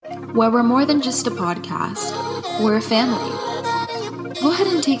where we're more than just a podcast, we're a family. Go ahead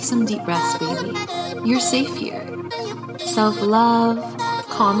and take some deep breaths, baby. You're safe here. Self-love,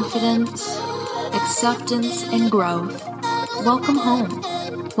 confidence, acceptance, and growth. Welcome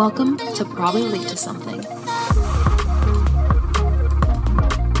home. Welcome to Probably Late to Something.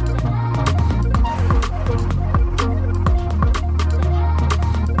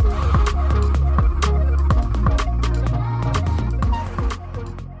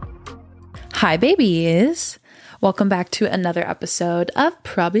 Hi, babies. Welcome back to another episode of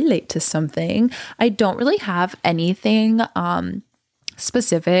Probably Late to Something. I don't really have anything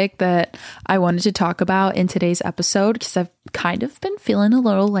specific that I wanted to talk about in today's episode because I've kind of been feeling a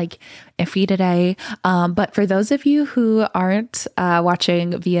little iffy today. But for those of you who aren't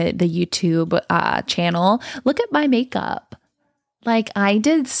watching via the YouTube channel, look at my makeup. I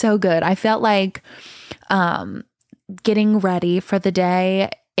did so good. I felt like getting ready for the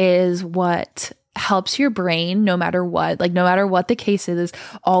day is what helps your brain no matter what. No matter what the case is,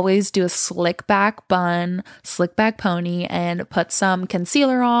 always do a slick back bun, slick back pony, and put some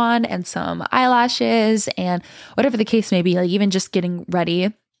concealer on and some eyelashes and whatever the case may be, even just getting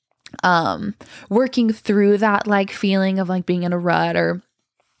ready. Working through that feeling of being in a rut or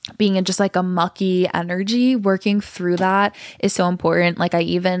being in just a mucky energy, working through that is so important.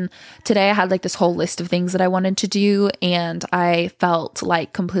 Today I had this whole list of things that I wanted to do, and I felt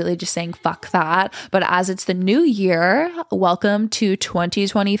completely just saying, fuck that. But as it's the new year, welcome to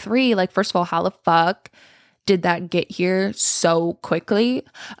 2023. First of all, how the fuck did that get here so quickly?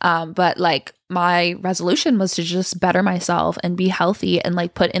 But my resolution was to just better myself and be healthy and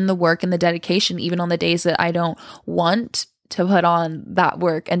put in the work and the dedication, even on the days that I don't want to put on that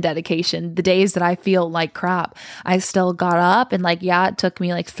work and dedication. The days that I feel like crap, I still got up and it took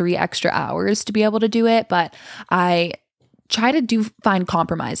me 3 extra hours to be able to do it, but I try to find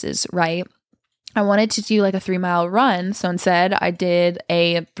compromises, right? I wanted to do a 3-mile run, so instead I did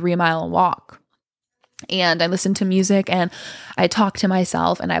a 3-mile walk. And I listened to music and I talked to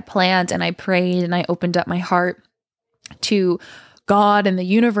myself and I planned and I prayed and I opened up my heart to God and the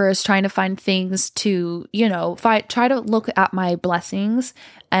universe, trying to find things to, try to look at my blessings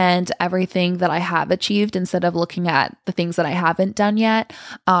and everything that I have achieved instead of looking at the things that I haven't done yet.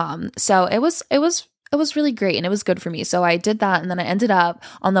 So it was really great and it was good for me. So I did that, and then I ended up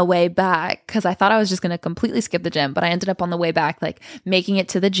on the way back, because I thought I was just going to completely skip the gym, but I ended up on the way back, making it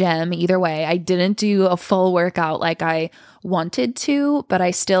to the gym. Either way, I didn't do a full workout like I wanted to, but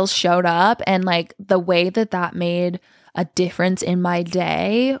I still showed up, and the way that made a difference in my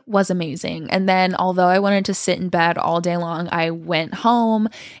day was amazing. And then although I wanted to sit in bed all day long, I went home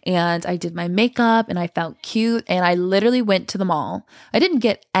and I did my makeup and I felt cute, and I literally went to the mall. I didn't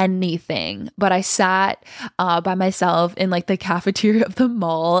get anything, but I sat by myself in the cafeteria of the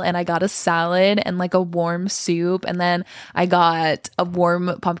mall, and I got a salad and a warm soup, and then I got a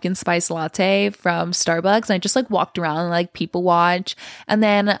warm pumpkin spice latte from Starbucks, and I just walked around and people watch. And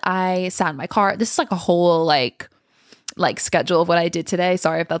then I sat in my car. This is a whole schedule of what I did today.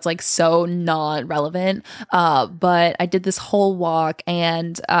 Sorry if that's so not relevant. But I did this whole walk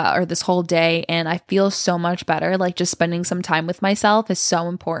or this whole day, and I feel so much better. Just spending some time with myself is so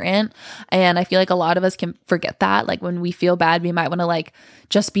important. And I feel a lot of us can forget that. When we feel bad, we might want to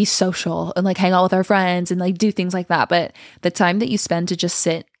just be social and hang out with our friends and do things like that. But the time that you spend to just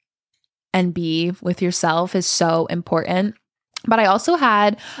sit and be with yourself is so important. But I also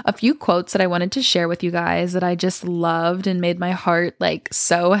had a few quotes that I wanted to share with you guys that I just loved and made my heart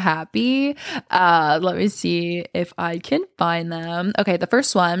so happy. Let me see if I can find them. Okay, the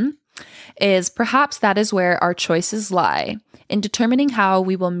first one is, perhaps that is where our choices lie, in determining how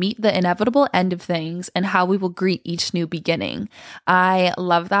we will meet the inevitable end of things and how we will greet each new beginning. I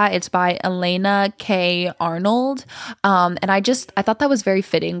love that. It's by Elena K. Arnold. And I thought that was very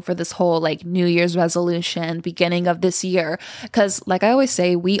fitting for this whole New Year's resolution, beginning of this year. Because I always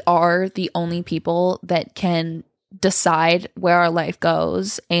say, we are the only people that can decide where our life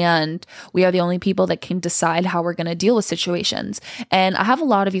goes, and we are the only people that can decide how we're going to deal with situations. And I have a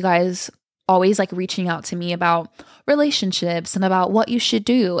lot of you guys always reaching out to me about relationships and about what you should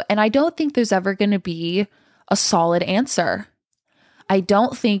do, and I don't think there's ever going to be a solid answer. I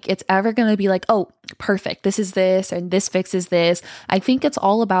don't think it's ever going to be oh, perfect, this is this and this fixes this. I think it's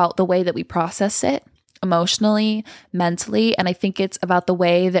all about the way that we process it emotionally, mentally, and I think it's about the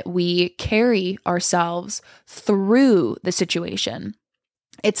way that we carry ourselves through the situation.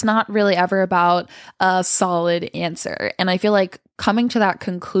 It's not really ever about a solid answer. And I feel coming to that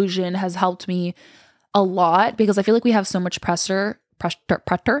conclusion has helped me a lot, because I feel we have so much pressure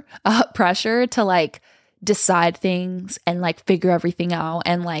to decide things and like figure everything out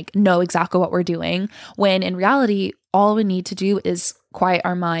and like know exactly what we're doing, when in reality, all we need to do is quiet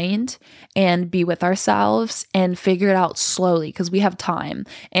our mind and be with ourselves and figure it out slowly because we have time.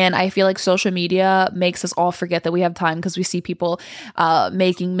 And I feel like social media makes us all forget that we have time because we see people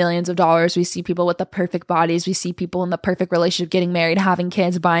making millions of dollars. We see people with the perfect bodies. We see people in the perfect relationship, getting married, having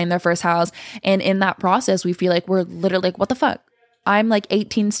kids, buying their first house. And in that process, we feel like we're literally like, what the fuck? I'm like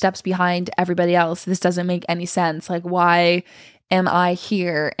 18 steps behind everybody else. This doesn't make any sense. Like, why am I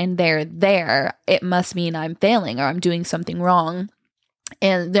here and they're there? It must mean I'm failing or I'm doing something wrong.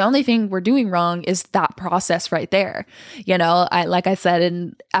 And the only thing we're doing wrong is that process right there. You know, like I said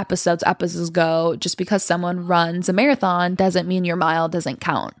in episodes ago, just because someone runs a marathon doesn't mean your mile doesn't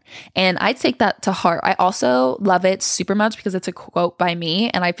count. And I take that to heart. I also love it super much because it's a quote by me,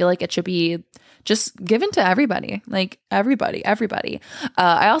 and I feel like it should be just given to everybody, like everybody.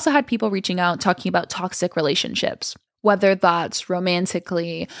 I also had people reaching out talking about toxic relationships, whether that's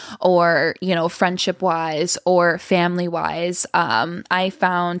romantically or, you know, friendship wise or family wise. I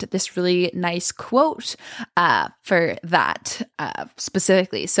found this really nice quote for that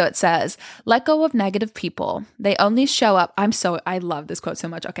specifically. So it says, let go of negative people. They only show up. I love this quote so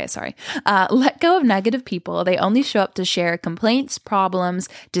much. Okay, sorry. Let go of negative people. They only show up to share complaints, problems,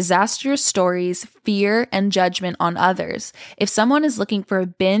 disastrous stories, fear, and judgment on others. If someone is looking for a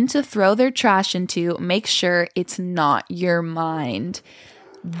bin to throw their trash into, make sure it's not your mind.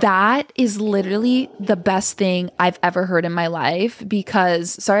 That is literally the best thing I've ever heard in my life,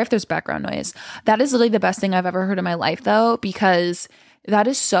 because sorry if there's background noise. That is literally the best thing I've ever heard in my life though, because that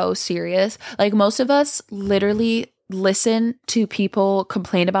is so serious. Like, most of us literally listen to people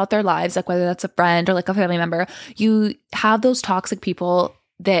complain about their lives, like whether that's a friend or like a family member. You have those toxic people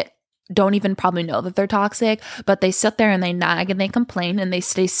that don't even probably know that they're toxic, but they sit there and they nag and they complain and they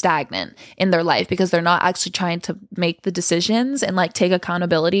stay stagnant in their life because they're not actually trying to make the decisions and like take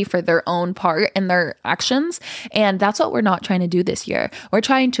accountability for their own part in their actions. And that's what we're not trying to do this year. We're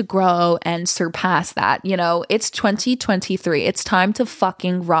trying to grow and surpass that. You know, it's 2023. It's time to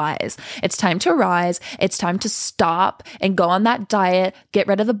fucking rise. It's time to rise. It's time to stop and go on that diet, get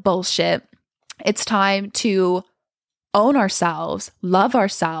rid of the bullshit. It's time to own ourselves, love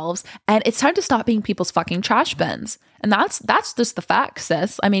ourselves, and it's time to stop being people's fucking trash bins. And that's just the fact,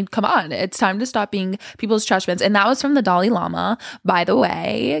 sis. I mean, come on. It's time to stop being people's trash bins. And that was from the Dalai Lama, by the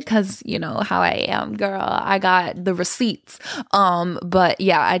way, because you know how I am, girl. I got the receipts. But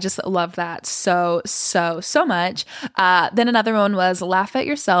yeah, I just love that so much. Then another one was, laugh at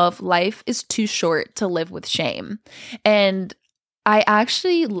yourself. Life is too short to live with shame. And I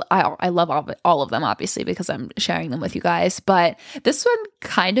love all of them, obviously, because I'm sharing them with you guys. But this one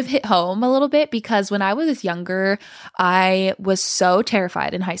kind of hit home a little bit because when I was younger, I was so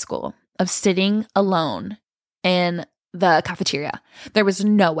terrified in high school of sitting alone in the cafeteria. There was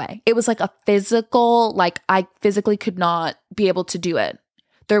no way. It was like a physical, like I physically could not be able to do it.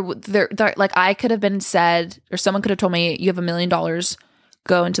 There, like I could have been said, or someone could have told me, you have $1 million,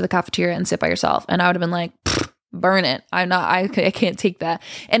 go into the cafeteria and sit by yourself. And I would have been like, burn it. I can't take that.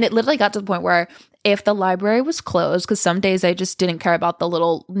 And it literally got to the point where if the library was closed, because some days I just didn't care about the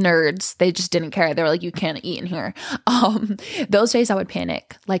little nerds. They just didn't care. They were like, you can't eat in here. Those days I would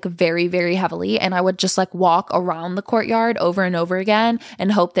panic like very, very heavily. And I would just like walk around the courtyard over and over again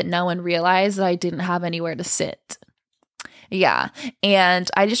and hope that no one realized that I didn't have anywhere to sit. Yeah. And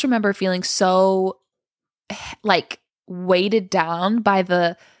I just remember feeling so like weighted down by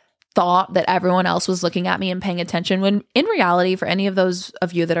the thought that everyone else was looking at me and paying attention, when in reality, for any of those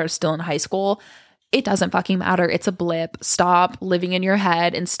of you that are still in high school, it doesn't fucking matter. It's a blip. Stop living in your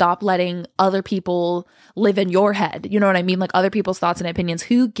head and stop letting other people live in your head. You know what I mean? Like other people's thoughts and opinions.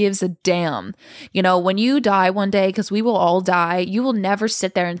 Who gives a damn? You know, when you die one day, because we will all die, you will never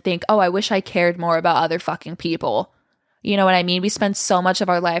sit there and think, oh, I wish I cared more about other fucking people. You know what I mean? We spend so much of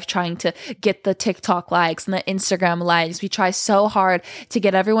our life trying to get the TikTok likes and the Instagram likes. We try so hard to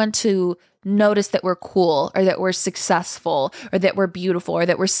get everyone to notice that we're cool or that we're successful or that we're beautiful or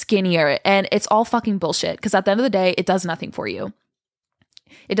that we're skinnier. And it's all fucking bullshit, because at the end of the day, it does nothing for you.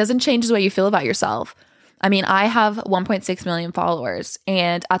 It doesn't change the way you feel about yourself. I mean, I have 1.6 million followers,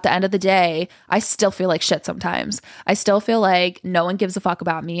 and at the end of the day, I still feel like shit sometimes. I still feel like no one gives a fuck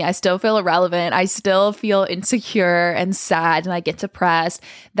about me. I still feel irrelevant. I still feel insecure and sad, and I get depressed.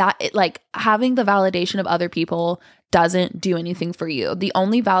 Like having the validation of other people doesn't do anything for you. The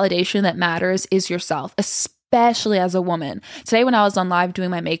only validation that matters is yourself, especially as a woman. Today, when I was on live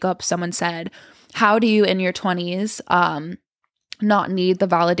doing my makeup, someone said, how do you in your 20s not need the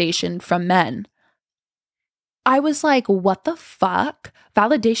validation from men? I was like, what the fuck?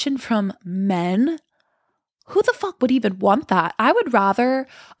 Validation from men? Who the fuck would even want that? I would rather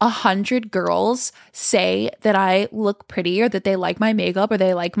 100 girls say that I look pretty or that they like my makeup or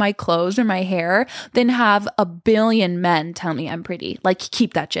they like my clothes or my hair than have a billion men tell me I'm pretty. Like,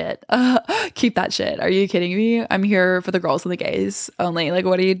 keep that shit. Keep that shit. Are you kidding me? I'm here for the girls and the gays only. Like,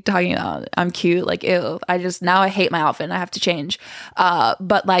 what are you talking about? I'm cute. Like, ew. Now I hate my outfit and I have to change.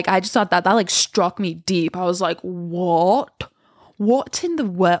 But like, I just thought that like struck me deep. I was like, what? What in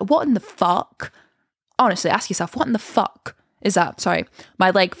the fuck? Honestly, ask yourself, what in the fuck is that? Sorry, my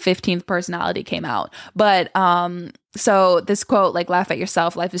like 15th personality came out. But so this quote, like, laugh at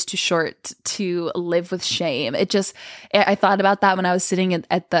yourself, life is too short to live with shame. I thought about that when I was sitting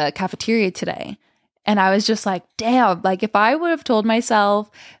at the cafeteria today. And I was just like, damn, like if I would have told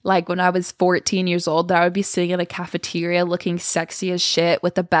myself like when I was 14 years old that I would be sitting in a cafeteria looking sexy as shit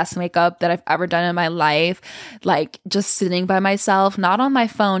with the best makeup that I've ever done in my life, like just sitting by myself, not on my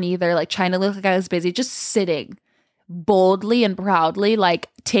phone either, like trying to look like I was busy, just sitting boldly and proudly, like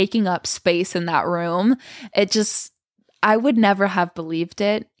taking up space in that room. I would never have believed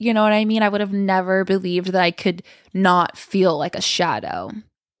it. You know what I mean? I would have never believed that I could not feel like a shadow.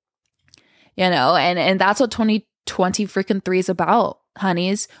 You know, and that's what 2020 freaking 3 is about,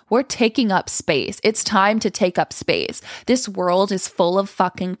 honeys. We're taking up space. It's time to take up space. This world is full of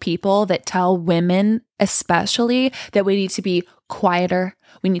fucking people that tell women, especially, that we need to be quieter.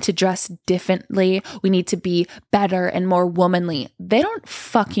 We need to dress differently. We need to be better and more womanly. They don't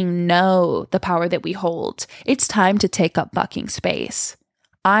fucking know the power that we hold. It's time to take up fucking space.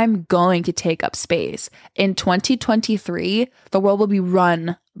 I'm going to take up space. In 2023, the world will be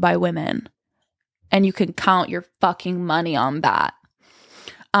run by women. And you can count your fucking money on that.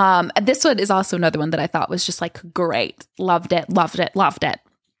 This one is also another one that I thought was just like great. Loved it, loved it, loved it.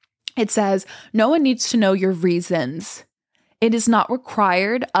 It says, no one needs to know your reasons. It is not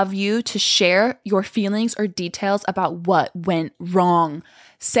required of you to share your feelings or details about what went wrong.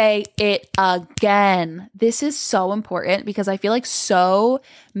 Say it again. This is so important because I feel like so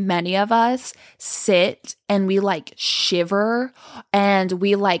many of us sit and we like shiver and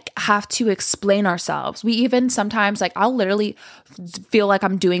we like have to explain ourselves. We even sometimes like I'll literally feel like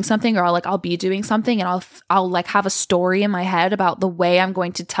I'm doing something or I'll be doing something and I'll like have a story in my head about the way I'm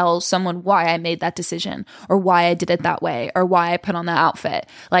going to tell someone why I made that decision or why I did it that way or why I put on that outfit.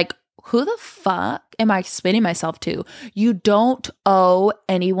 Like, who the fuck am I explaining myself to? You don't owe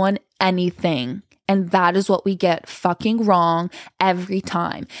anyone anything. And that is what we get fucking wrong every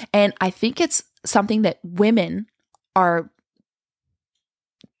time. And I think it's something that women are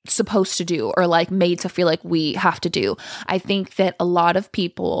supposed to do or like made to feel like we have to do. I think that a lot of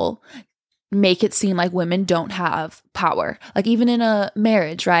people make it seem like women don't have power. Like even in a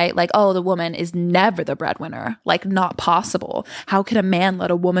marriage, right? Like, oh, the woman is never the breadwinner. Like, not possible. How could a man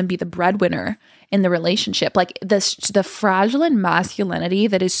let a woman be the breadwinner in the relationship? Like the fragile masculinity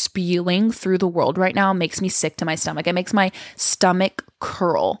that is spewing through the world right now makes me sick to my stomach. It makes my stomach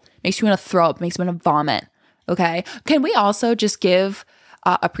curl. Makes me want to throw up. Makes me want to vomit. Okay. Can we also just give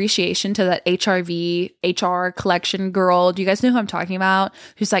appreciation to that HR collection girl? Do you guys know who I'm talking about?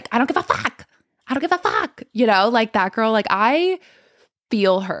 Who's like, I don't give a fuck. I don't give a fuck. You know, like that girl, like I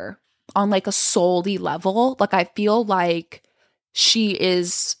feel her on like a soul-y level. Like I feel like she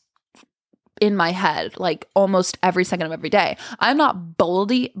is in my head like almost every second of every day. I'm not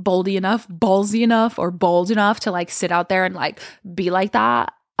ballsy enough or bold enough to like sit out there and like be like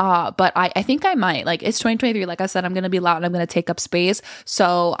that. But I think I might. Like, it's 2023. Like I said, I'm going to be loud and I'm going to take up space.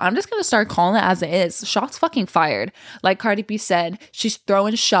 So I'm just going to start calling it as it is. Shots fucking fired. Like Cardi B said, she's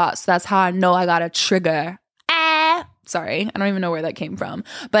throwing shots. That's how I know I got a trigger. Sorry, I don't even know where that came from.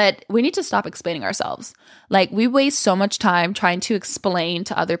 But we need to stop explaining ourselves. Like, we waste so much time trying to explain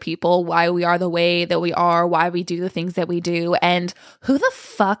to other people why we are the way that we are, why we do the things that we do. And who the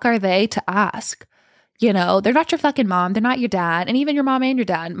fuck are they to ask? You know, they're not your fucking mom. They're not your dad. And even your mom and your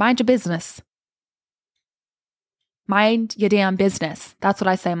dad. Mind your business. Mind your damn business. That's what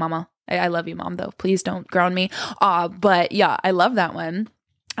I say, mama. I love you, mom, though. Please don't ground me. But yeah, I love that one.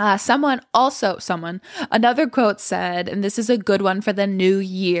 Another quote said, and this is a good one for the new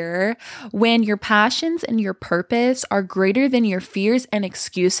year: when your passions and your purpose are greater than your fears and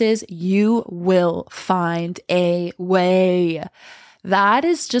excuses, you will find a way. That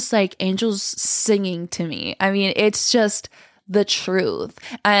is just like angels singing to me. I mean, it's just the truth.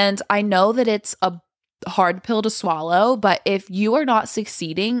 And I know that it's a hard pill to swallow, but if you are not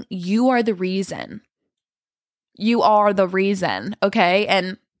succeeding, you are the reason. You are the reason, okay?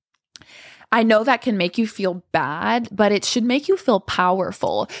 And I know that can make you feel bad, but it should make you feel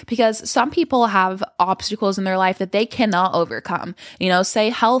powerful, because some people have obstacles in their life that they cannot overcome. Say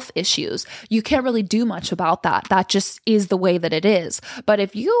health issues. You can't really do much about that. That just is the way that it is. But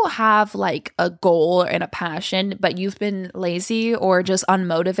if you have like a goal and a passion, but you've been lazy or just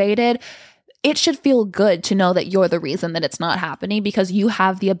unmotivated, it should feel good to know that you're the reason that it's not happening, because you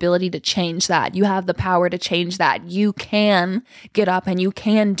have the ability to change that. You have the power to change that. You can get up and you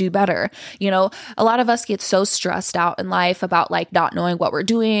can do better. A lot of us get so stressed out in life about like not knowing what we're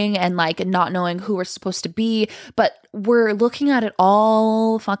doing and like not knowing who we're supposed to be, but we're looking at it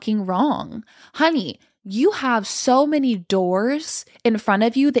all fucking wrong. Honey, you have so many doors in front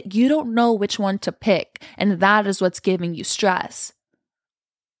of you that you don't know which one to pick, and that is what's giving you stress.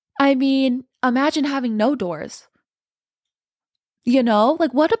 I mean, imagine having no doors.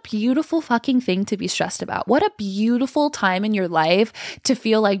 Like what a beautiful fucking thing to be stressed about. What a beautiful time in your life to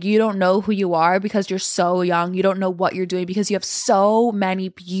feel like you don't know who you are because you're so young. You don't know what you're doing because you have so many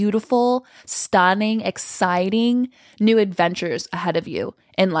beautiful, stunning, exciting new adventures ahead of you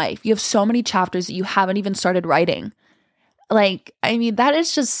in life. You have so many chapters that you haven't even started writing. That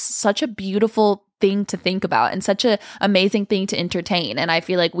is just such a beautiful thing to think about and such an amazing thing to entertain. And I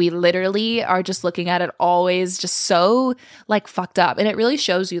feel like we literally are just looking at it always just so like fucked up. And it really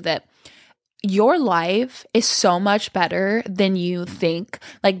shows you that your life is so much better than you think.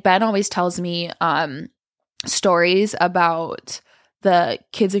 Like Ben always tells me stories about the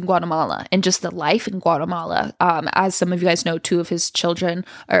kids in Guatemala and just the life in Guatemala. As some of you guys know, 2 of his children,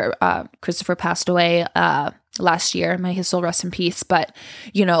 Christopher passed away last year. May his soul rest in peace. But,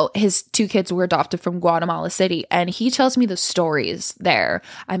 his 2 kids were adopted from Guatemala City. And he tells me the stories there.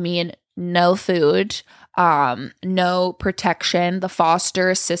 I mean, no food, no protection, the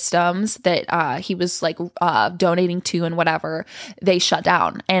foster systems that he was like donating to and whatever, they shut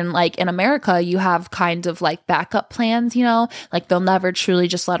down. And like in America, you have kind of like backup plans, like they'll never truly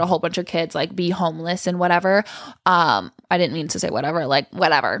just let a whole bunch of kids like be homeless and whatever. I didn't mean to say whatever, like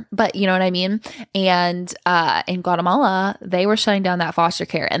whatever, but you know what I mean? And in Guatemala, they were shutting down that foster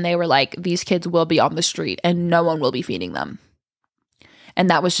care, and they were like, these kids will be on the street and no one will be feeding them. And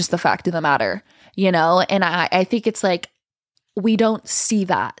that was just the fact of the matter. And I think it's like, we don't see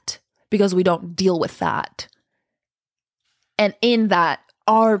that because we don't deal with that. And in that,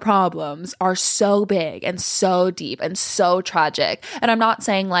 our problems are so big and so deep and so tragic. And I'm not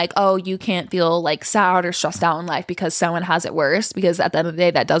saying like, oh, you can't feel like sad or stressed out in life because someone has it worse, because at the end of the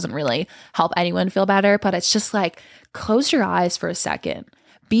day, that doesn't really help anyone feel better. But it's just like, close your eyes for a second.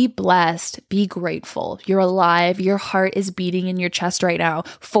 Be blessed, be grateful. You're alive. Your heart is beating in your chest right now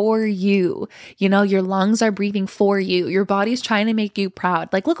for you. Your lungs are breathing for you. Your body's trying to make you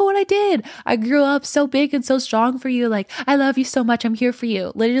proud. Like, look at what I did. I grew up so big and so strong for you. Like, I love you so much. I'm here for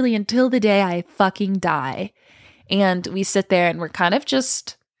you. Literally until the day I fucking die. And we sit there and we're kind of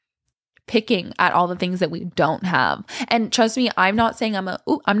just picking at all the things that we don't have. And trust me, I'm not saying I'm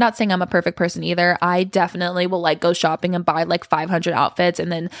a perfect person either. I definitely will like go shopping and buy like 500 outfits, and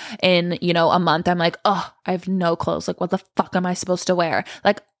then in, a month I'm like, oh, I have no clothes. Like, what the fuck am I supposed to wear?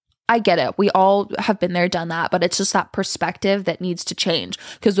 Like, I get it. We all have been there, done that, but it's just that perspective that needs to change.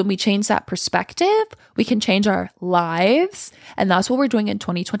 Because when we change that perspective, we can change our lives. And that's what we're doing in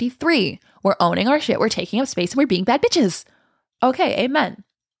 2023. We're owning our shit. We're taking up space and we're being bad bitches. Okay. Amen.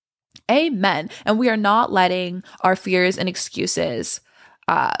 Amen. And we are not letting our fears and excuses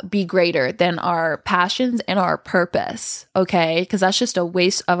be greater than our passions and our purpose. Okay. Because that's just a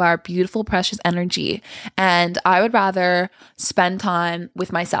waste of our beautiful, precious energy. And I would rather spend time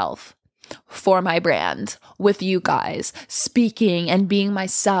with myself, for my brand, with you guys, speaking and being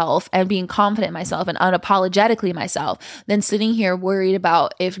myself and being confident in myself and unapologetically myself, than sitting here worried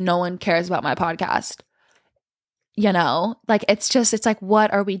about if no one cares about my podcast. It's like,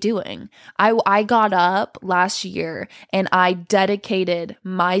 what are we doing? I got up last year and I dedicated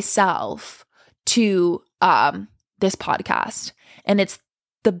myself to this podcast, and it's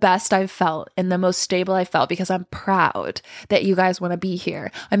the best I've felt and the most stable I felt, because I'm proud that you guys want to be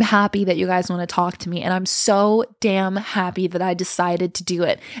here. I'm happy that you guys want to talk to me, and I'm so damn happy that I decided to do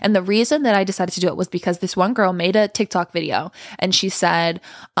it. And the reason that I decided to do it was because this one girl made a TikTok video, and she said,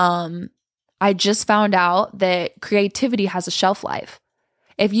 I just found out that creativity has a shelf life.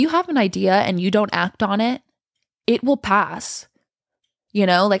 If you have an idea and you don't act on it, it will pass.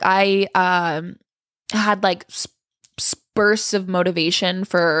 I had like spurts bursts of motivation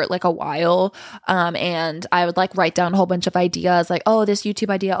for like a while. And I would like write down a whole bunch of ideas like, oh, this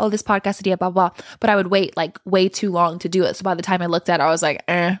YouTube idea, oh, this podcast idea, blah, blah. But I would wait like way too long to do it. So by the time I looked at it, I was like,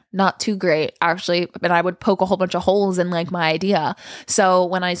 not too great actually. And I would poke a whole bunch of holes in like my idea. So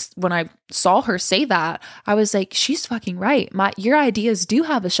when I saw her say that, I was like, she's fucking right. Your ideas do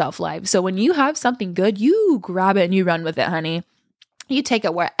have a shelf life. So when you have something good, you grab it and you run with it, honey. You take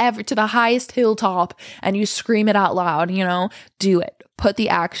it wherever, to the highest hilltop, and you scream it out loud, you know, do it. Put the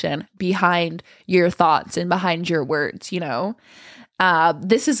action behind your thoughts and behind your words, you know.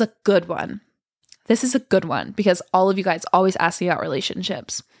 This is a good one. This is a good one because all of you guys always ask me about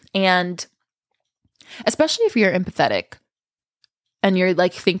relationships. And especially if you're empathetic and you're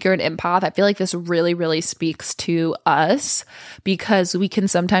like, think you're an empath, I feel like this really, really speaks to us because we can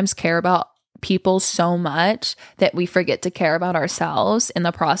sometimes care about people so much that we forget to care about ourselves in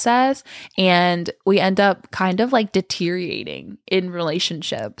the process, and we end up kind of like deteriorating in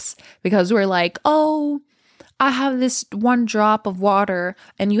relationships because we're like, oh, I have this one drop of water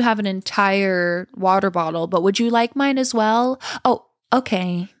and you have an entire water bottle, but would you like mine as well? Oh,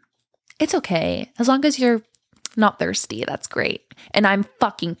 okay. It's okay. As long as you're not thirsty, that's great. And I'm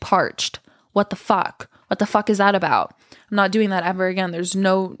fucking parched. What the fuck? What the fuck is that about? I'm not doing that ever again. There's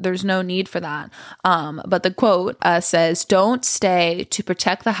no need for that. But the quote says, don't stay to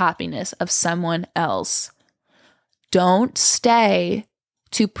protect the happiness of someone else. Don't stay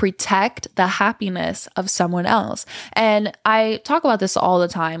to protect the happiness of someone else. And I talk about this all the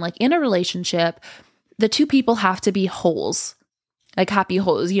time. Like in a relationship, the two people have to be wholes. Like happy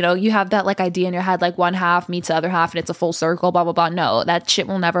holes, you know, you have that like idea in your head, like one half meets the other half and it's a full circle, blah, blah, blah. No, that shit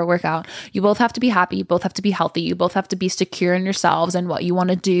will never work out. You both have to be happy. You both have to be healthy. You both have to be secure in yourselves and what you want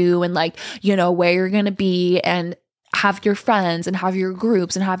to do and like, you know, where you're going to be and have your friends and have your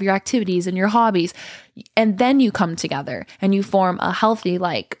groups and have your activities and your hobbies. And then you come together and you form a healthy,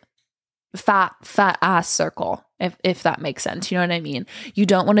 like fat ass circle, if that makes sense. You know what I mean? You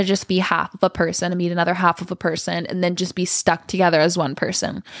don't want to just be half of a person and meet another half of a person and then just be stuck together as one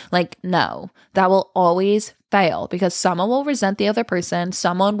person. Like, no, that will always fail because someone will resent the other person.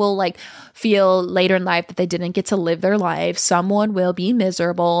 Someone will like feel later in life that they didn't get to live their life. Someone will be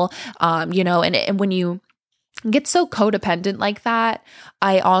miserable. You know, and when you get so codependent like that,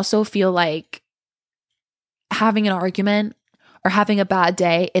 I also feel like having an argument or having a bad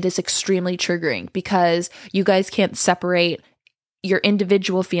day, it is extremely triggering because you guys can't separate your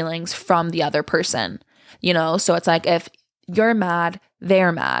individual feelings from the other person, you know? So it's like if you're mad,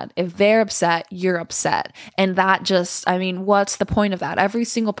 they're mad. If they're upset, you're upset. And that just, I mean, what's the point of that? Every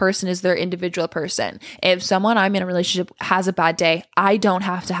single person is their individual person. If someone I'm in a relationship has a bad day, I don't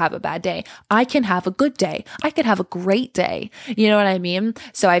have to have a bad day. I can have a good day. I could have a great day. You know what I mean?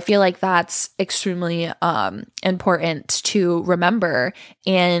 So I feel like that's extremely important to remember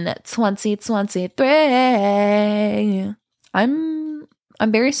in 2023. I'm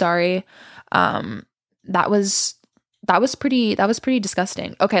very sorry. That was pretty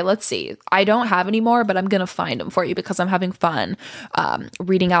disgusting. Okay, let's see. I don't have any more, but I'm going to find them for you because I'm having fun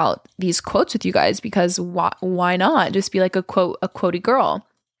reading out these quotes with you guys because why not? Just be like a quotey girl.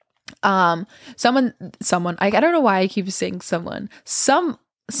 Someone, I don't know why I keep saying someone.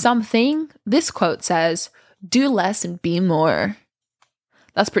 Something, this quote says, do less and be more.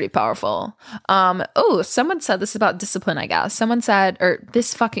 That's pretty powerful. Someone said this about discipline, I guess. Someone said, or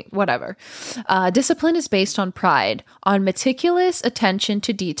this fucking, whatever. Discipline is based on pride, on meticulous attention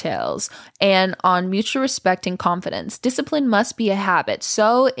to details, and on mutual respect and confidence. Discipline must be a habit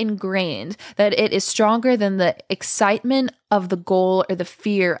so ingrained that it is stronger than the excitement of the goal or the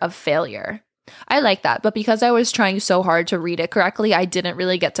fear of failure. I like that, but because I was trying so hard to read it correctly, I didn't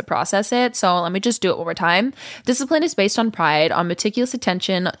really get to process it. So let me just do it one more time. Discipline is based on pride, on meticulous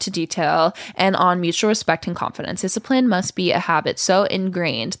attention to detail, and on mutual respect and confidence. Discipline must be a habit so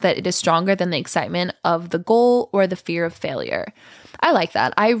ingrained that it is stronger than the excitement of the goal or the fear of failure. I like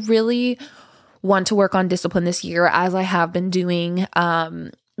that. I really want to work on discipline this year, as I have been doing,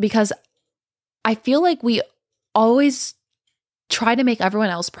 because I feel like we always try to make everyone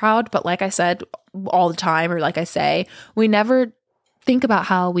else proud, but like I said all the time, or like I say, we never think about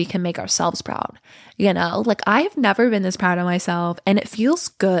how we can make ourselves proud. You know, like I have never been this proud of myself and it feels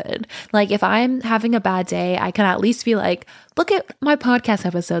good. Like if I'm having a bad day, I can at least be like, look at my podcast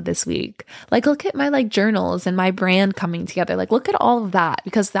episode this week. Like look at my like journals and my brand coming together. Like look at all of that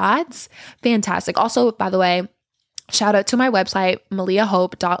because that's fantastic. Also, by the way, shout out to my website,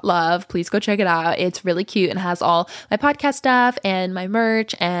 maliahope.love. Please go check it out. It's really cute and has all my podcast stuff and my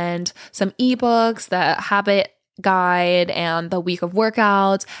merch and some ebooks, the Habit guide and the week of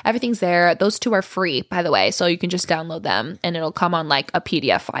workouts. Everything's there. Those 2 are free, by the way. So you can just download them and it'll come on like a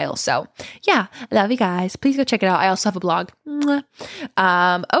PDF file. So yeah, I love you guys. Please go check it out. I also have a blog.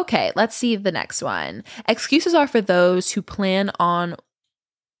 Okay, let's see the next one. Excuses are for those who plan on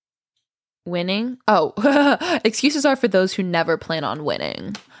winning. Excuses are for those who never plan on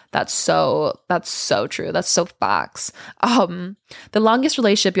winning. That's so true. That's so facts. The longest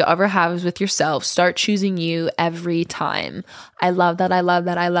relationship you'll ever have is with yourself. Start choosing you every time. I love that. I love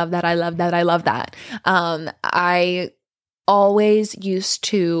that. I love that. I love that. I love that. I always used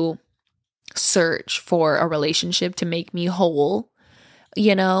to search for a relationship to make me whole,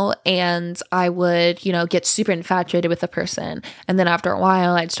 and I would, get super infatuated with a person. And then after a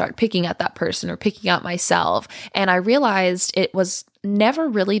while, I'd start picking at that person or picking at myself. And I realized it was never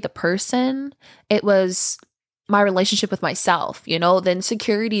really the person. It was my relationship with myself, the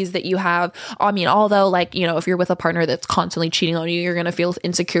insecurities that you have. I mean, although if you're with a partner that's constantly cheating on you, you're going to feel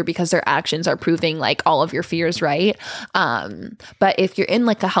insecure because their actions are proving like all of your fears, right? But if you're in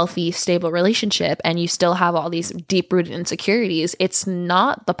like a healthy, stable relationship and you still have all these deep rooted insecurities, it's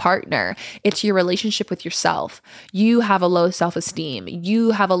not the partner, it's your relationship with yourself. You have a low self-esteem.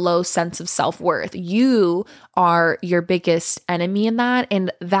 You have a low sense of self-worth. You are your biggest enemy in that,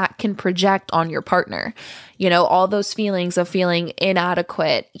 and that can project on your partner. All those feelings of feeling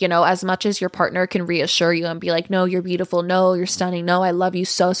inadequate, as much as your partner can reassure you and be like, no, you're beautiful. No, you're stunning. No, I love you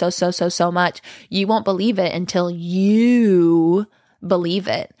so much. You won't believe it until you believe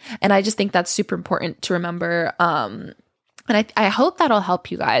it. And I just think that's super important to remember. And I hope that'll help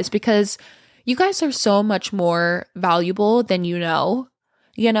you guys, because you guys are so much more valuable than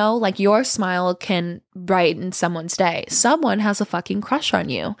like your smile can brighten someone's day. Someone has a fucking crush on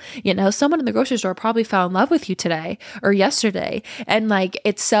you. Someone in the grocery store probably fell in love with you today or yesterday. And like,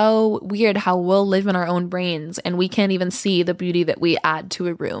 it's so weird how we'll live in our own brains and we can't even see the beauty that we add to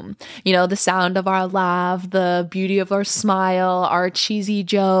a room. The sound of our laugh, the beauty of our smile, our cheesy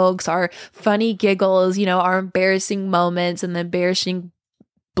jokes, our funny giggles, our embarrassing moments and the embarrassing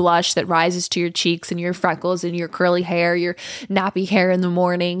blush that rises to your cheeks and your freckles and your curly hair, your nappy hair in the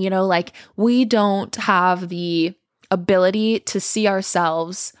morning. Like, we don't have the ability to see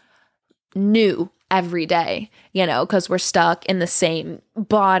ourselves new every day, because we're stuck in the same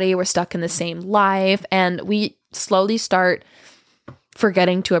body, we're stuck in the same life, and we slowly start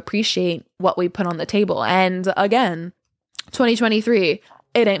forgetting to appreciate what we put on the table. And again, 2023,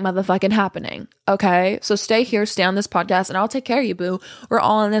 it ain't motherfucking happening. Okay. So stay here, stay on this podcast, and I'll take care of you, boo. We're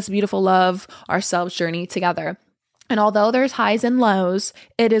all on this beautiful love ourselves journey together. And although there's highs and lows,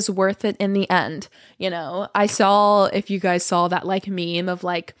 it is worth it in the end. I saw, if you guys saw that like meme of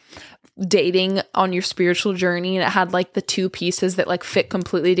like dating on your spiritual journey, and it had like the 2 pieces that like fit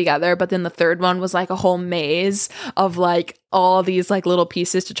completely together, but then the third one was like a whole maze of like all these like little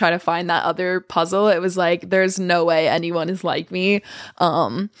pieces to try to find that other puzzle. It was like, there's no way anyone is like me.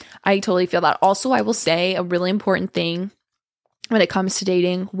 I totally feel that. Also, I will say a really important thing when it comes to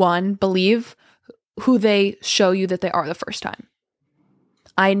dating: 1, believe who they show you that they are the first time.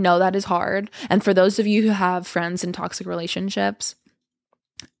 I know that is hard. And for those of you who have friends in toxic relationships,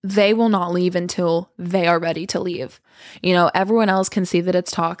 they will not leave until they are ready to leave. Everyone else can see that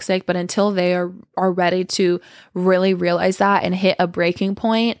it's toxic, but until they are ready to really realize that and hit a breaking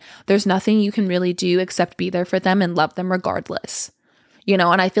point, there's nothing you can really do except be there for them and love them regardless.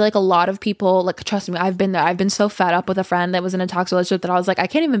 And I feel like a lot of people, like, trust me, I've been there. I've been so fed up with a friend that was in a toxic relationship that I was like, I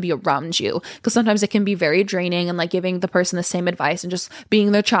can't even be around you, because sometimes it can be very draining, and like giving the person the same advice and just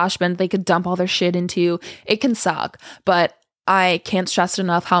being their trash bin they could dump all their shit into, it can suck. But I can't stress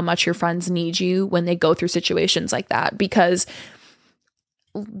enough how much your friends need you when they go through situations like that, because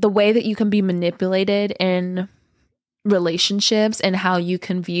the way that you can be manipulated in relationships and how you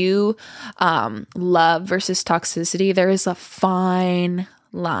can view love versus toxicity, there is a fine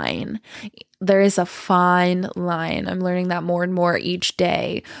line. There is a fine line. I'm learning that more and more each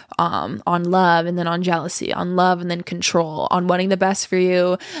day, on love and then on jealousy, on love and then control, on wanting the best for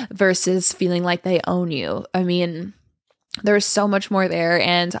you versus feeling like they own you. I mean, there's so much more there,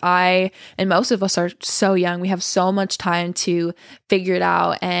 and most of us are so young. We have so much time to figure it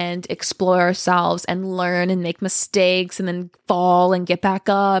out and explore ourselves and learn and make mistakes and then fall and get back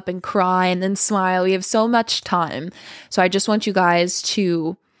up and cry and then smile. We have so much time. So I just want you guys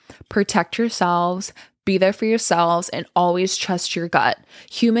to protect yourselves, be there for yourselves and always trust your gut.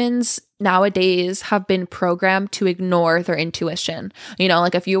 Humans nowadays have been programmed to ignore their intuition. You know,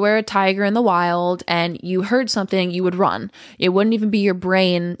 like if you were a tiger in the wild and you heard something, you would run. It wouldn't even be your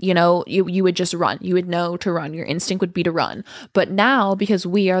brain, you know, you would just run. You would know to run. Your instinct would be to run. But now, because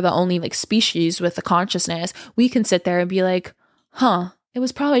we are the only like species with the consciousness, we can sit there and be like, it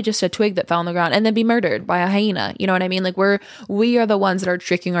was probably just a twig that fell on the ground, and then be murdered by a hyena. You know what I mean? Like we are the ones that are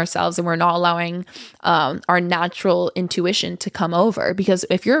tricking ourselves, and we're not allowing our natural intuition to come over. Because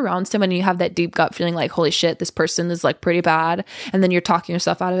if you're around someone and you have that deep gut feeling like, holy shit, this person is like pretty bad, and then you're talking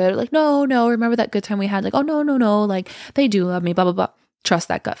yourself out of it, like, no, remember that good time we had? Like, oh, no, like they do love me, blah, blah, blah. Trust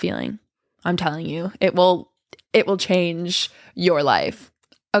that gut feeling. I'm telling you, it will change your life.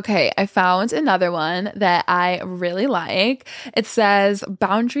 Okay, I found another one that I really like. It says,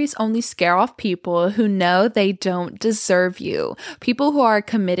 boundaries only scare off people who know they don't deserve you. People who are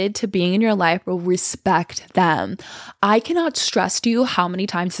committed to being in your life will respect them. I cannot stress to you how many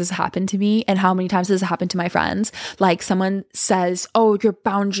times this has happened to me and how many times this has happened to my friends. Like someone says, oh, your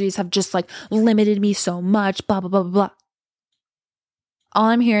boundaries have just like limited me so much, blah, blah, blah, blah, blah. All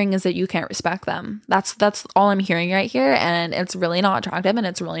I'm hearing is that you can't respect them. That's all I'm hearing right here. And it's really not attractive and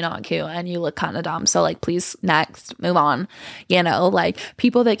it's really not cute. And you look kind of dumb. So like, please, next, move on. You know, like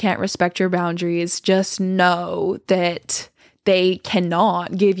people that can't respect your boundaries, just know that they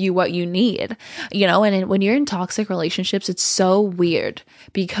cannot give you what you need. You know, and when you're in toxic relationships, it's so weird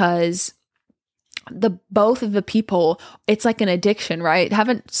because both of the people, it's like an addiction, right?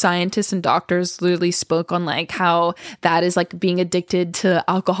 Haven't scientists and doctors literally spoke on like how that is like being addicted to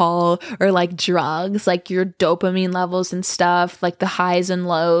alcohol or like drugs, like your dopamine levels and stuff, like the highs and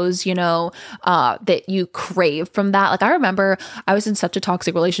lows, you know, that you crave from that. Like I remember I was in such a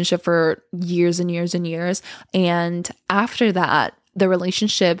toxic relationship for years and years and years. And after that, the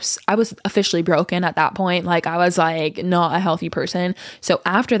relationships, I was officially broken at that point. Like I was like not a healthy person. So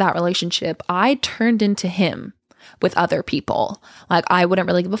after that relationship, I turned into him with other people. Like I wouldn't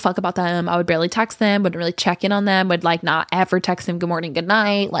really give a fuck about them. I would barely text them, wouldn't really check in on them, would like not ever text them good morning, good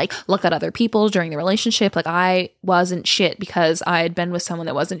night, like look at other people during the relationship. Like I wasn't shit because I had been with someone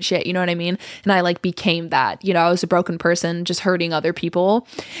that wasn't shit. You know what I mean? And I like became that, you know, I was a broken person just hurting other people.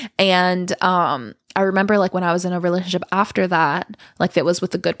 And, I remember like when I was in a relationship after that, like that was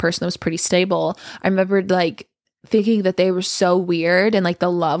with a good person that was pretty stable. I remembered like thinking that they were so weird and like the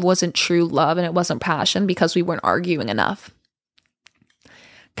love wasn't true love and it wasn't passion because we weren't arguing enough.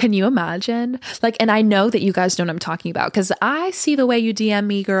 Can you imagine? Like, and I know that you guys know what I'm talking about because I see the way you DM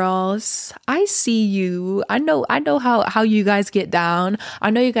me, girls. I see you. I know how you guys get down. I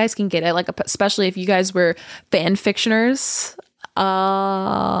know you guys can get it. Like, especially if you guys were fan fictioners.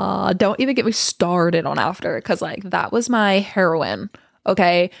 Don't even get me started on After, because like that was my heroine.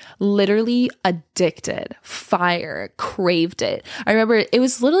 Okay, literally addicted, fire, craved it. I remember it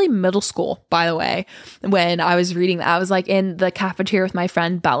was literally middle school, by the way, when I was reading that. I was like in the cafeteria with my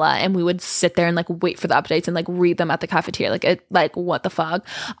friend Bella, and we would sit there and like wait for the updates and like read them at the cafeteria. Like what the fuck?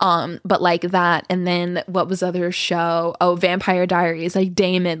 But like that, and then what was the other show? Oh, Vampire Diaries, like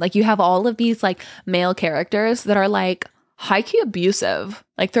Damon. Like you have all of these like male characters that are like high-key abusive.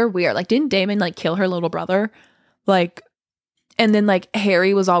 Like they're weird. Like didn't Damon like kill her little brother? Like, and then like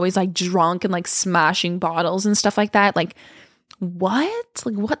Harry was always like drunk and like smashing bottles and stuff like that. Like what?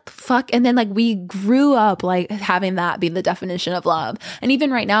 Like what the fuck? And then like we grew up like having that be the definition of love. And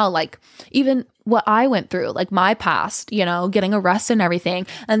even right now, like even what I went through, like my past, you know, getting arrested and everything.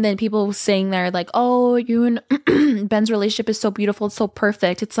 And then people saying there like, oh, you and Ben's relationship is so beautiful. It's so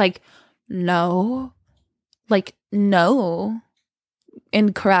perfect. It's like, no. Like, no,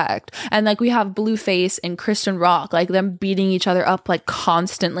 incorrect. And like we have Blueface and Christian Rock, like them beating each other up like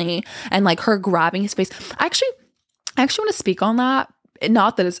constantly, and like her grabbing his face. I actually want to speak on that.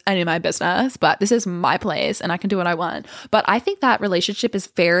 Not that it's any of my business, but this is my place and I can do what I want. But I think that relationship is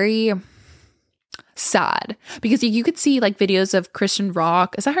very sad because you could see like videos of Christian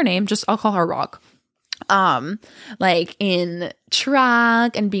Rock. Is that her name? I'll call her Rock. Like in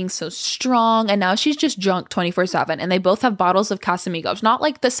track and being so strong, and now she's just drunk 24/7, and they both have bottles of Casamigos, not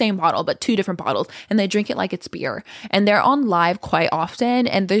like the same bottle but two different bottles, and they drink it like it's beer, and they're on live quite often,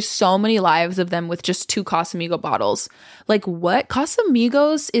 and there's so many lives of them with just two Casamigo bottles. Like what?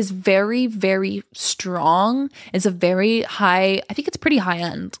 Casamigos is very, very strong. It's a very high, I think it's pretty high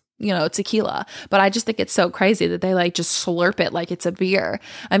end, you know, tequila. But I just think it's so crazy that they like just slurp it like it's a beer.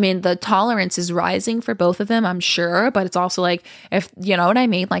 I mean, the tolerance is rising for both of them, I'm sure, but it's also like, if you know what I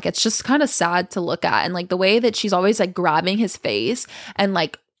mean, like it's just kind of sad to look at. And like the way that she's always like grabbing his face and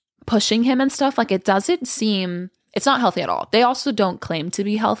like pushing him and stuff, like it doesn't seem It's not healthy at all. They also don't claim to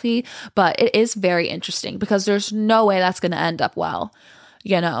be healthy, but it is very interesting because there's no way that's going to end up well.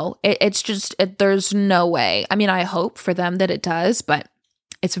 There's no way. I mean, I hope for them that it does, but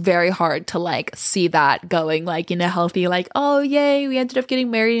it's very hard to like see that going like in a healthy, like, oh yay, we ended up getting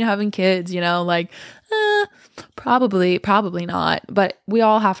married and having kids, probably not. But we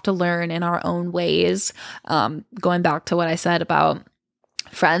all have to learn in our own ways. Going back to what I said about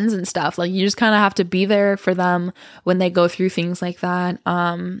friends and stuff, like you just kind of have to be there for them when they go through things like that.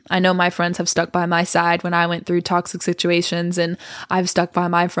 I know my friends have stuck by my side when I went through toxic situations, and I've stuck by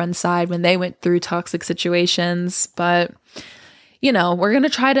my friend's side when they went through toxic situations. But we're going to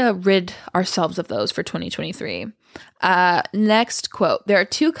try to rid ourselves of those for 2023. Next quote. There are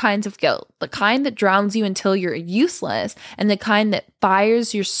two kinds of guilt: the kind that drowns you until you're useless, and the kind that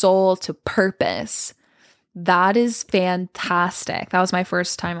fires your soul to purpose. That is fantastic. That was my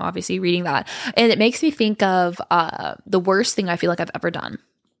first time, obviously, reading that. And it makes me think of the worst thing I feel like I've ever done.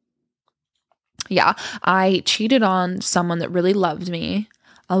 Yeah, I cheated on someone that really loved me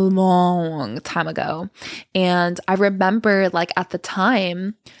a long time ago. And I remember like at the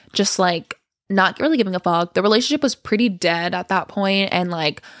time, just like not really giving a fuck. The relationship was pretty dead at that point, and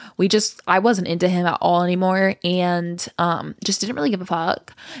like I wasn't into him at all anymore, and just didn't really give a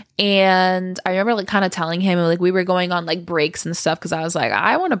fuck. And I remember like kind of telling him, like we were going on like breaks and stuff because I was like,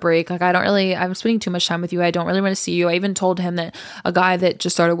 I want a break. Like I'm spending too much time with you. I don't really want to see you. I even told him that a guy that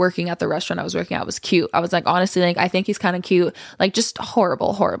just started working at the restaurant I was working at was cute. I was like, honestly, like I think he's kind of cute. Like just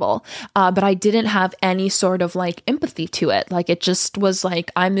horrible. But I didn't have any sort of like empathy to it. Like it just was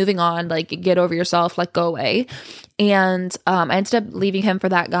like, I'm moving on, like get over yourself, like go away. And I ended up leaving him for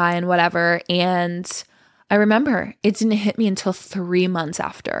that guy and whatever. And I remember it didn't hit me until 3 months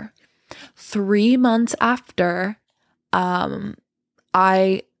after. 3 months after,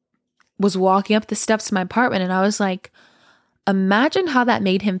 I was walking up the steps to my apartment, and I was like, imagine how that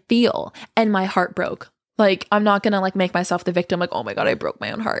made him feel. And my heart broke. Like, I'm not gonna like make myself the victim, like, oh my God, I broke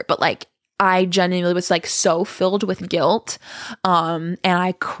my own heart. But like, I genuinely was like so filled with guilt. And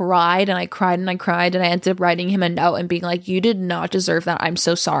I cried and I cried and I cried, and I ended up writing him a note and being like, you did not deserve that. I'm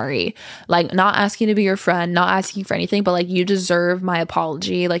so sorry. Like, not asking to be your friend, not asking for anything, but like, you deserve my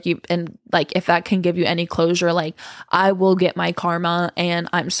apology. Like and like, if that can give you any closure, like I will get my karma, and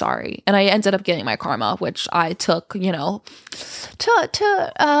I'm sorry. And I ended up getting my karma, which I took, to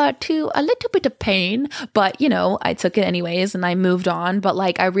a little bit of pain, but I took it anyways, and I moved on. But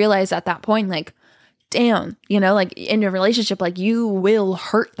like, I realized at that point, like, damn, like in your relationship, like you will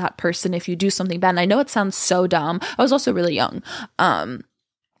hurt that person if you do something bad. And I know it sounds so dumb. I was also really young.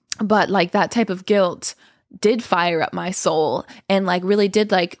 But like that type of guilt did fire up my soul, and like really did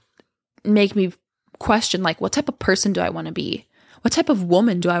like make me question, like, what type of person do I want to be? What type of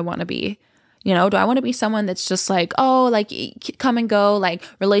woman do I want to be? Do I want to be someone that's just like, oh, like come and go, like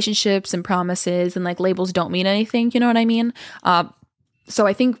relationships and promises and like labels don't mean anything. You know what I mean? So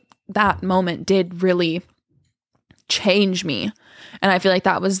I think that moment did really change me. And I feel like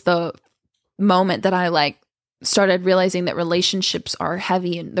that was the moment that I like started realizing that relationships are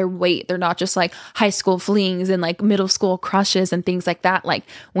heavy and their weight. They're not just like high school flings and like middle school crushes and things like that. Like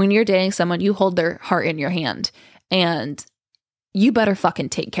when you're dating someone, you hold their heart in your hand, and you better fucking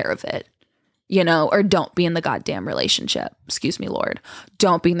take care of it, or don't be in the goddamn relationship. Excuse me, Lord.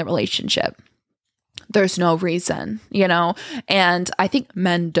 Don't be in the relationship. There's no reason, and I think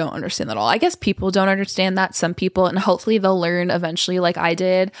men don't understand that at all. I guess people don't understand that, some people, and hopefully they'll learn eventually like I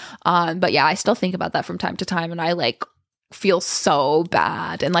did. But yeah, I still think about that from time to time, and I like feel so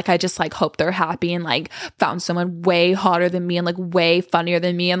bad, and like I just like hope they're happy and like found someone way hotter than me and like way funnier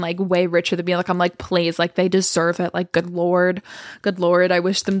than me and like way richer than me. Like I'm like, please, like they deserve it. Like good lord, I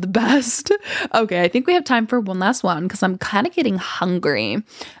wish them the best. Okay, I think we have time for one last one because I'm kind of getting hungry,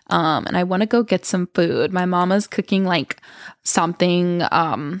 and I want to go get some food. My mama's cooking like something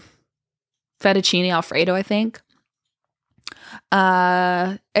fettuccine alfredo, I think.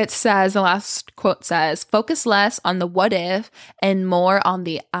 It says, the last quote says, focus less on the what if and more on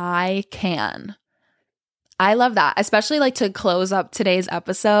the I can. I love that, especially like to close up today's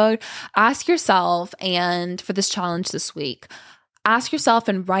episode. Ask yourself, and for this challenge this week, ask yourself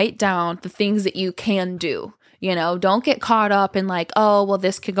and write down the things that you can do. Don't get caught up in like, oh, well,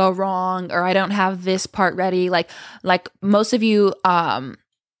 this could go wrong, or I don't have this part ready. Like most of you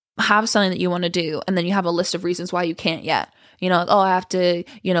have something that you want to do, and then you have a list of reasons why you can't yet. oh, I have to,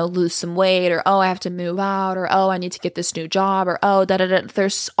 lose some weight, or oh, I have to move out, or oh, I need to get this new job, or oh,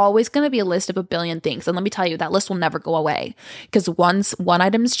 there's always going to be a list of a billion things. And let me tell you, that list will never go away, because once one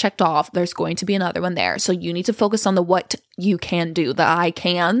item is checked off, there's going to be another one there. So you need to focus on the what you can do, the I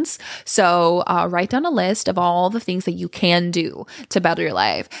cans. So write down a list of all the things that you can do to better your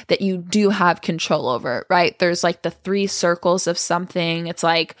life, that you do have control over, right? There's like the 3 circles of something. It's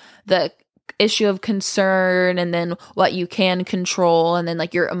like the issue of concern, and then what you can control, and then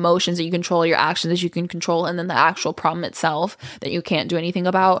like your emotions that you control, your actions that you can control, and then the actual problem itself that you can't do anything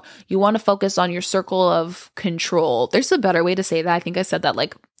about. You want to focus on your circle of control. There's a better way to say that. I think I said that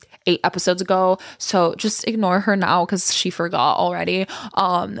like 8 episodes ago, so just ignore her now because she forgot already.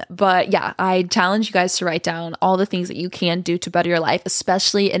 But yeah, I challenge you guys to write down all the things that you can do to better your life,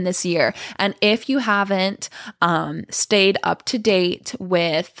 especially in this year. And if you haven't stayed up to date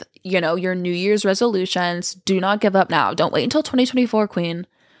with your New Year's resolutions, do not give up now. Don't wait until 2024, queen.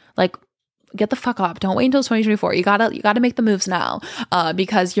 Like, get the fuck up. Don't wait until 2024. You gotta make the moves now,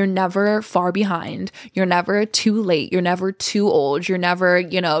 because you're never far behind. You're never too late. You're never too old. You're never,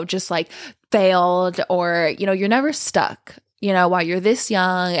 just like failed, or, you're never stuck. While you're this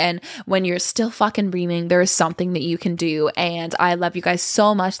young, and when you're still fucking breathing, there is something that you can do. And I love you guys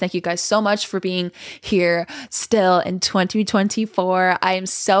so much. Thank you guys so much for being here still in 2024. I am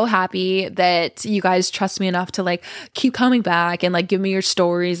so happy that you guys trust me enough to like keep coming back and like give me your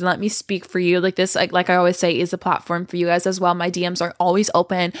stories and let me speak for you. Like this, like I always say, is a platform for you guys as well. My DMs are always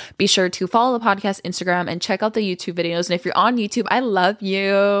open. Be sure to follow the podcast Instagram and check out the YouTube videos. And if you're on YouTube, I love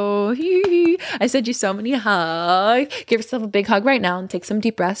you. I send you so many hugs. Give yourself a big hug right now and take some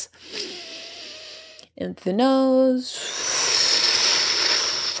deep breaths in through the nose,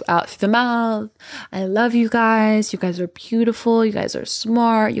 out through the mouth. I love you guys. You guys are beautiful. You guys are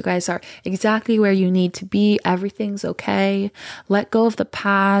smart. You guys are exactly where you need to be. Everything's okay. Let go of the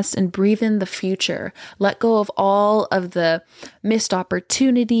past and breathe in the future. Let go of all of the missed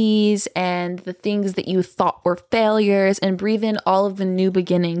opportunities and the things that you thought were failures, and breathe in all of the new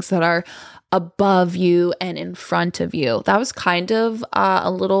beginnings that are above you and in front of you. That was kind of a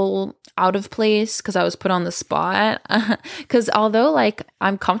little out of place because I was put on the spot. Because although like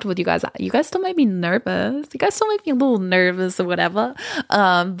I'm comfortable with you guys still might be nervous. You guys still might be a little nervous or whatever.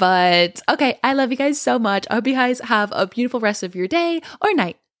 But okay, I love you guys so much. I hope you guys have a beautiful rest of your day or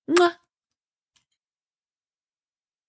night. Mwah.